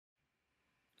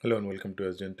Hello and welcome to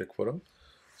SDN Tech Forum.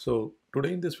 So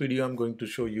today in this video I'm going to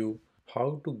show you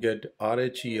how to get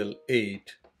RHEL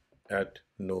 8 at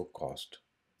no cost.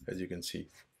 As you can see,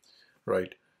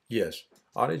 right? Yes,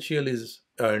 RHEL is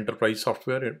enterprise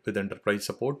software with enterprise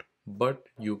support, but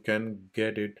you can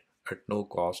get it at no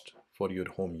cost for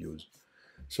your home use.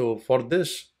 So for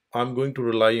this, I'm going to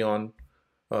rely on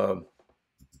uh,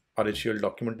 RHEL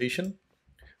documentation.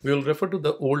 We will refer to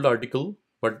the old article,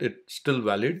 but it's still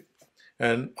valid.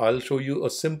 And I'll show you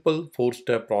a simple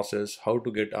 4-step process how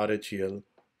to get RHEL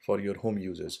for your home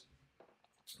uses.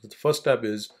 So the first step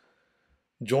is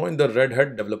join the Red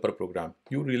Hat developer program.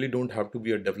 You really don't have to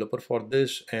be a developer for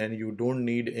this, and you don't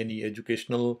need any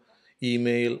educational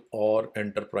email or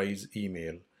enterprise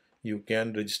email. You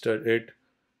can register it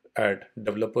at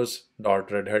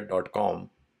developers.redhat.com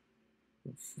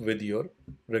with your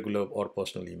regular or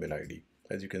personal email ID.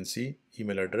 As you can see,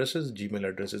 Gmail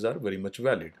addresses are very much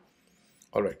valid.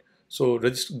 All right, so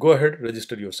go ahead,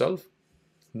 register yourself.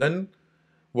 Then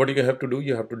what you have to do,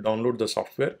 you have to download the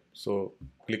software. So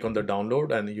click on the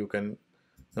download and you can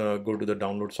go to the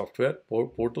download software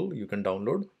portal. You can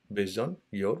download based on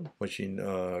your machine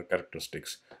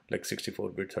characteristics like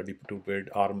 64-bit, 32-bit,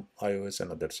 ARM, iOS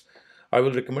and others. I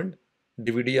will recommend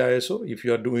DVD ISO if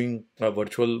you are doing a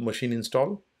virtual machine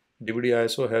install. DVD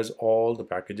ISO has all the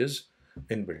packages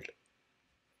inbuilt.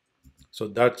 So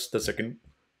that's the second.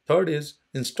 Third is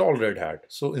install Red Hat.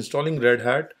 So installing Red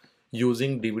Hat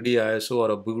using DVD ISO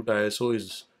or a boot ISO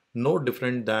is no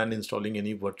different than installing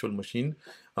any virtual machine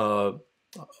uh,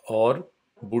 or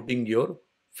booting your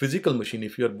physical machine.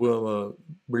 If you're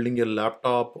building your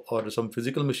laptop or some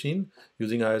physical machine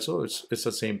using ISO, it's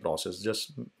the same process.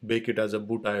 Just bake it as a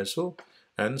boot ISO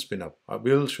and spin up.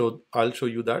 I'll show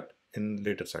you that in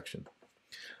later section.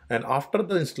 And after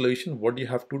the installation, what you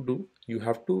have to do, you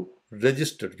have to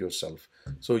register yourself.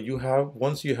 So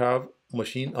once you have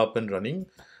machine up and running,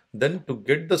 then to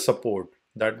get the support,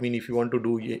 that means if you want to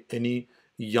do any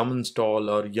yum install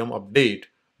or yum update,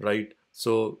 right?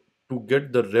 So to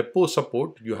get the repo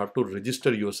support, you have to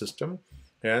register your system.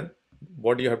 And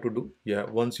what you have to do, yeah,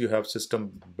 once you have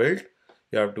system built,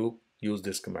 you have to use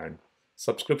this command: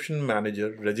 subscription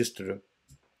manager register,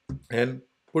 and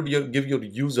give your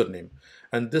username.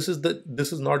 And this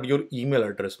is not your email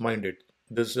address, mind it.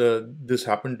 This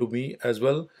happened to me as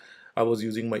well. I was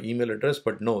using my email address,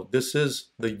 but no, this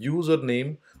is the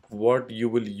username what you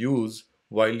will use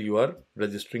while you are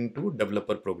registering to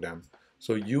developer program.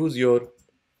 So use your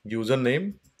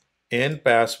username and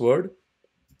password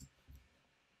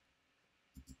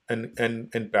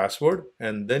and password,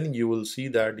 and then you will see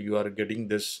that you are getting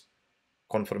this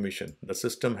confirmation: the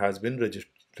system has been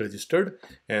registered,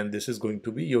 and this is going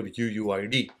to be your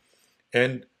UUID.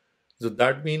 And so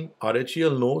that means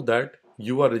RHEL know that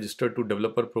you are registered to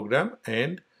developer program,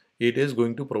 and it is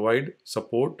going to provide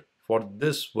support for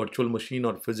this virtual machine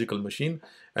or physical machine.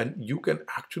 And you can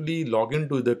actually log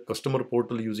into the customer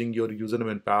portal using your username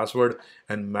and password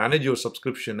and manage your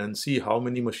subscription and see how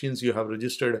many machines you have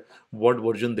registered, what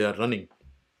version they are running.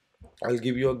 I'll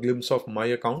give you a glimpse of my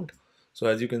account. So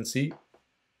as you can see,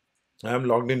 I am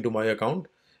logged into my account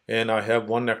and I have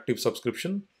one active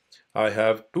subscription. I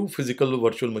have two physical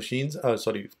machines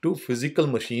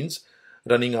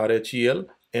running RHEL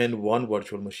and one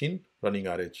virtual machine running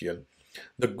RHEL.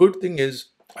 The good thing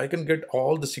is I can get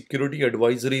all the security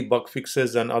advisory, bug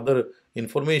fixes and other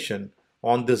information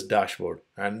on this dashboard,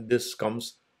 and this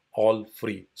comes all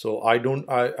free. So I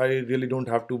really don't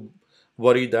have to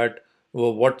worry that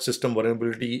what system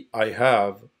vulnerability I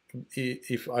have.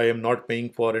 If I am not paying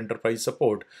for enterprise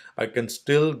support, I can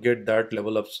still get that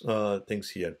level of things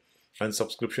here. And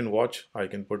subscription watch, I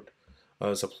can put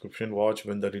subscription watch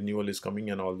when the renewal is coming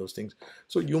and all those things.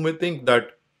 So you may think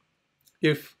that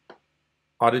if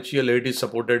RHEL 8 is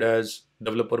supported as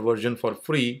developer version for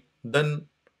free, then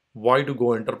why to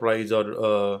go enterprise,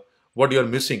 or what you are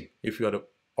missing if you are a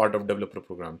part of developer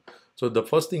program. So the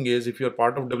first thing is, if you are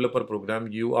part of developer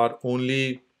program, you are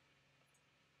only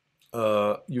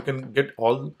you can get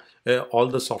all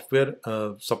the software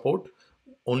support.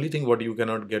 Only thing what you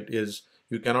cannot get is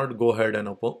you cannot go ahead and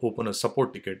open a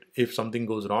support ticket. If something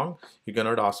goes wrong, you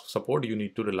cannot ask support. You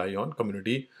need to rely on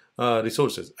community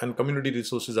resources, and community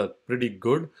resources are pretty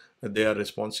good. They are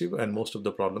responsive, and most of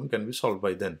the problem can be solved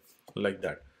by them, like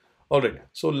that. All right,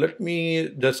 so let me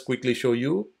just quickly show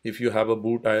you. If you have a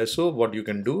boot ISO, what you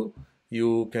can do,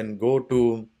 you can go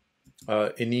to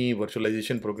any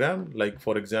virtualization program. Like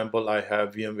for example, I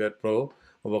have VMware Pro,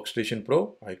 Workstation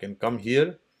Pro. I can come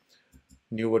here,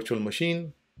 new virtual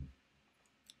machine,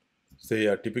 say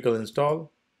a typical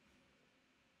install,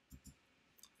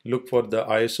 look for the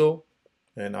ISO,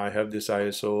 and I have this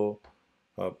ISO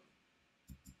uh,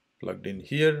 plugged in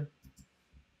here.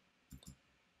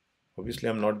 Obviously,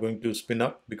 I'm not going to spin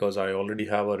up because I already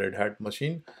have a Red Hat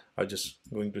machine. I'm just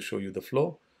going to show you the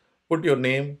flow. Put your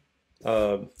name,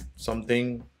 uh,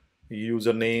 something,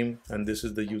 username, and this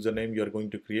is the username you are going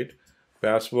to create.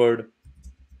 Password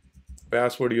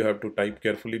you have to type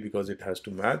carefully because it has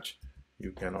to match.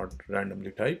 You cannot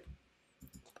randomly type.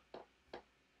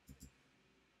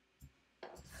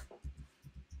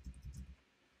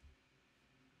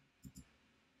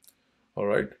 All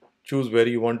right, choose where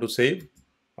you want to save.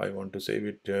 I want to save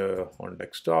it on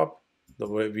desktop, the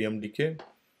VMDK.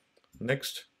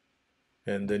 Next,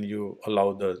 and then you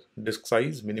allow the disk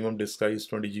size. Minimum disk size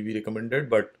 20 GB recommended,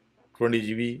 but 20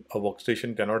 GB a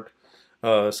workstation cannot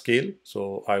scale,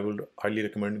 so I will highly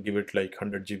recommend give it like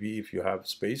 100 GB if you have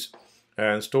space.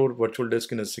 And store virtual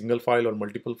disk in a single file or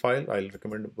multiple file. I'll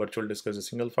recommend virtual disk as a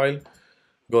single file.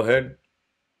 Go ahead,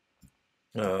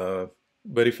 uh,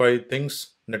 verify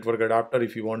things. Network adapter,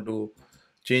 if you want to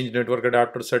change network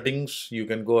adapter settings, you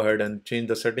can go ahead and change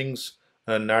the settings.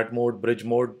 NAT mode, bridge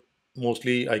mode,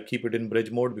 mostly I keep it in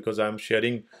bridge mode because I'm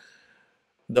sharing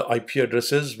the IP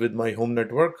addresses with my home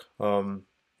network.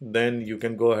 Then you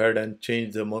can go ahead and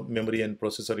change the memory and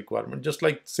processor requirement, just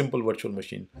like simple virtual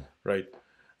machine, right?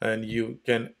 And you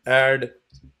can add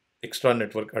extra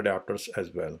network adapters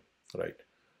as well, right?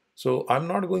 So I'm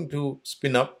not going to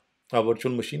spin up a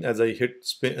virtual machine. As I hit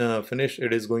finish,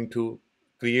 it is going to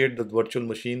create the virtual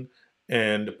machine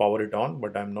and power it on,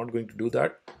 but I'm not going to do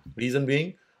that. Reason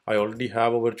being, I already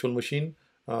have a virtual machine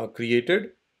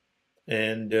created,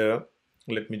 and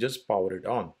let me just power it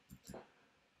on.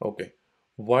 Okay.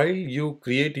 While you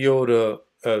create your,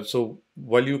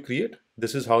 while you create,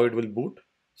 this is how it will boot.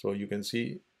 So you can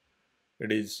see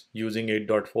it is using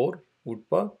 8.4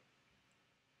 UTPA.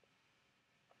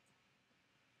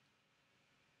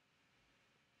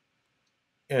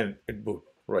 And it boot,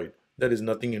 right? There is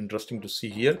nothing interesting to see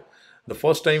here. The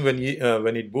first time when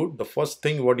it boot, the first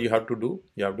thing what you have to do,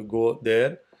 you have to go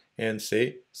there and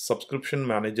say subscription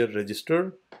manager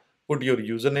register, put your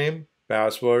username,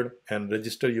 password, and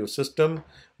register your system.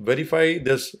 Verify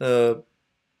this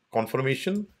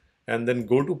confirmation, and then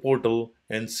go to portal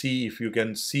and see if you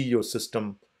can see your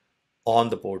system on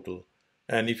the portal.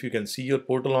 And if you can see your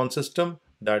portal on system,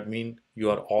 that means you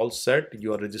are all set.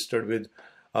 You are registered with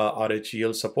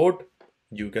RHEL support.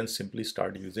 You can simply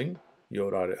start using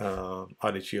your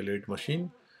RHEL 8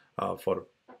 machine for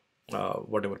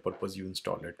whatever purpose you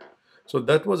install it. So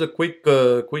that was a quick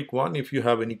one. If you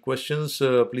have any questions,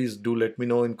 please do let me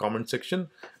know in comment section.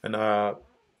 And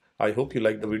I hope you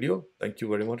like the video. Thank you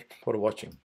very much for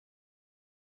watching.